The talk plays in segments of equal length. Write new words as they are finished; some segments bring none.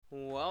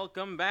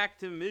Welcome back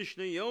to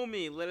Mishna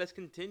Yomi. Let us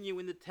continue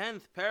in the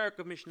 10th Perek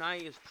of Mishnah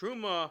is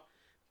Truma,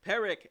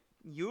 Perek,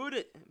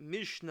 Yud,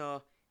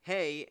 Mishna,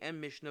 Hey,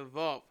 and Mishna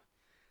Vav.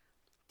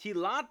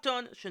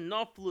 Tilaton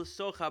shenaflu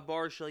socha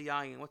bar shel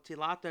yayin. What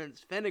tilaton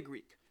is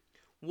fenugreek.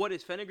 What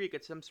is fenugreek?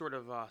 It's some sort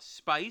of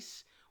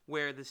spice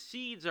where the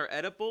seeds are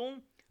edible,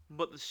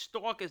 but the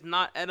stalk is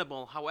not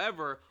edible.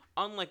 However,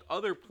 unlike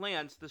other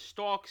plants, the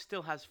stalk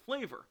still has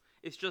flavor.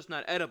 It's just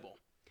not edible.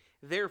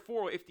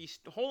 Therefore, if the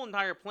whole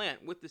entire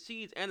plant with the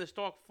seeds and the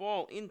stalk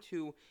fall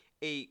into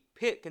a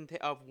pit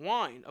of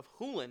wine, of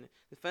chulin,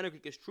 the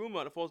fenugreek is truma,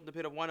 and it falls into the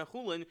pit of wine of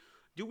chulin,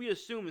 do we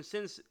assume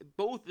since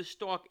both the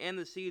stalk and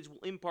the seeds will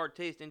impart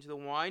taste into the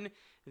wine,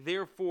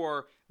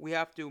 therefore we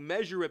have to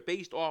measure it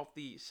based off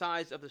the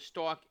size of the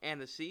stalk and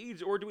the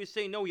seeds? Or do we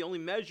say no, we only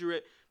measure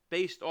it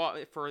based off,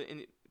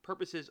 in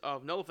purposes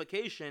of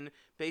nullification,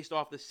 based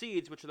off the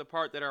seeds, which are the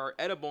part that are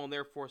edible and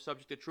therefore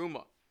subject to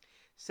truma?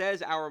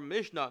 Says our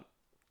Mishnah,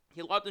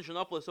 so when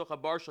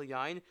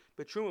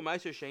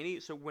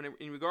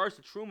in regards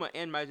to truma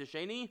and meiser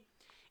sheni,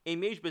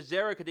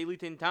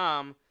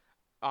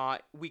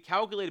 we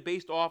calculate it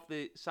based off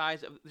the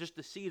size of just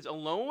the seeds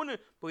alone, but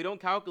we don't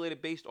calculate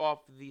it based off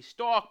the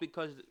stalk,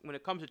 because when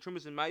it comes to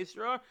trumas and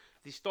meiser,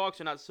 the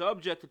stalks are not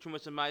subject to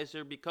trumas and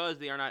meiser because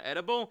they are not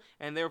edible,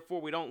 and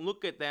therefore we don't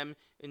look at them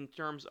in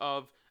terms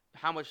of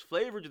how much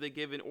flavor do they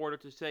give in order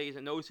to say is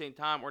it no saint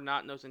tam or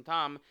not no saint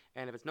tam.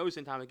 And if it's no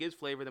saint tam, it gives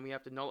flavor, then we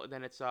have to know.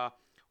 Then it's going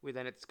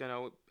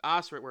to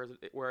aser it.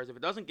 Whereas if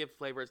it doesn't give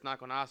flavor, it's not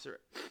going to aser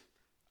it.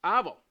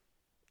 Avo,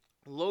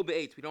 low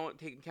be'etz, we don't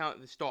take into account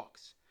the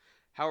stalks.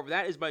 However,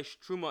 that is by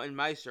truma and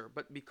meiser.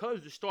 But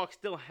because the stalks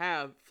still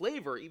have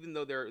flavor, even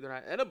though they're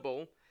not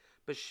edible,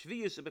 but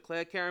shvius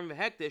b'klei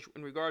v'hektish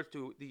in regards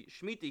to the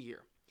shemitah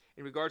year,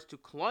 in regards to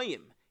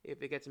klayim,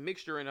 if it gets a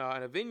mixture in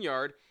a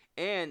vineyard,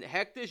 and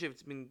hektish, if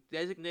it's been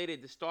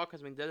designated, the stalk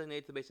has been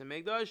designated to the Beis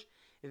HaMikdash,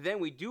 then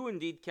we do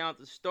indeed count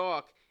the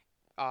stalk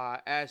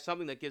as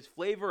something that gives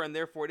flavor, and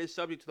therefore it is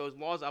subject to those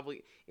laws.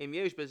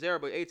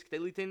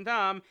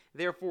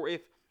 Therefore,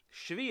 if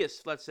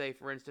shvius, let's say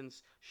for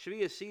instance,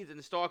 shvius seeds and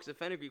the stalks of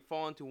fenugreek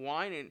fall into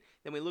wine, and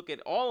then we look at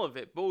all of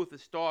it, both the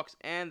stalks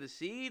and the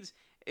seeds,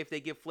 if they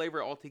give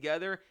flavor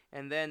altogether,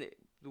 and then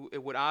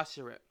it would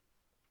aser it.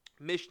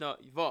 Mishnah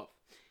Vav.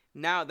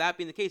 Now, that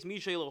being the case,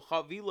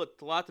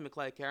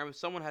 if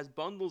someone has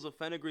bundles of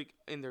fenugreek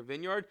in their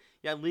vineyard,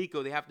 they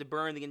have to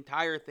burn the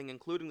entire thing,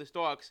 including the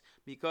stalks,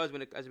 because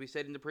as we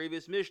said in the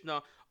previous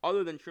Mishnah,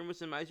 other than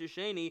Terumos and meiser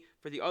sheni,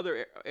 for the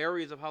other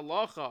areas of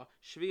halacha,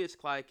 shvius,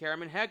 klai,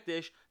 karam, and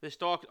hektish, the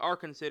stalks are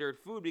considered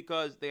food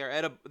because they are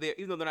edible.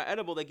 Even though they're not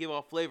edible, they give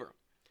off flavor.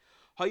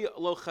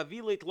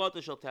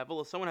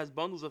 If someone has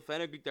bundles of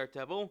fenugreek, they're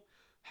tevel.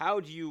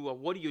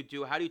 What do you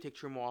do? How do you take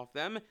truma off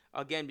them?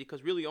 Again,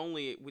 because really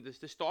only with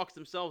the stalks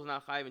themselves are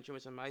not chayiv in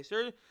trumas and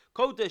meiser.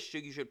 Kodesh,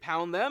 you should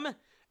pound them,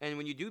 and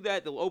when you do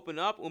that, they'll open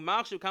up.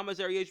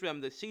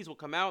 The seeds will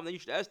come out, and then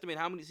you should estimate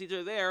how many seeds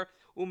are there.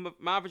 And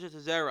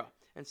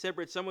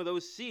separate some of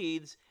those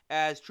seeds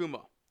as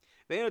truma.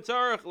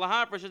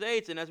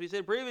 And as we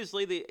said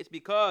previously, it's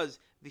because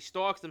the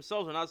stalks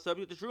themselves are not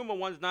subject to truma.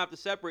 One does not have to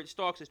separate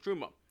stalks as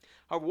truma.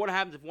 However, what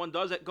happens if one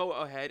does go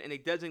ahead and they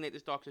designate the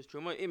stalks as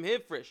truma? Im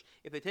hifrish,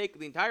 if they take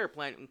the entire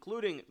plant,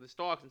 including the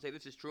stalks, and say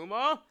this is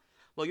truma,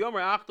 they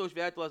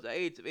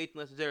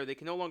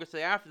can no longer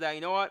say after that,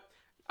 you know what,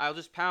 I'll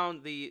just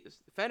pound the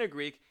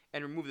fenugreek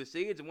and remove the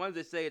seeds. And once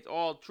they say it's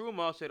all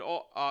truma, so it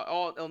all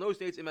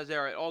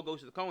goes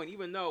to the Kohen,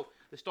 even though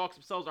the stalks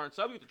themselves aren't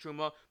subject to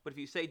truma. But if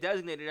you say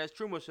designated as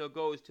truma, so it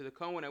goes to the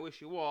Kohen. I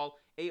wish you all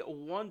a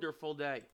wonderful day.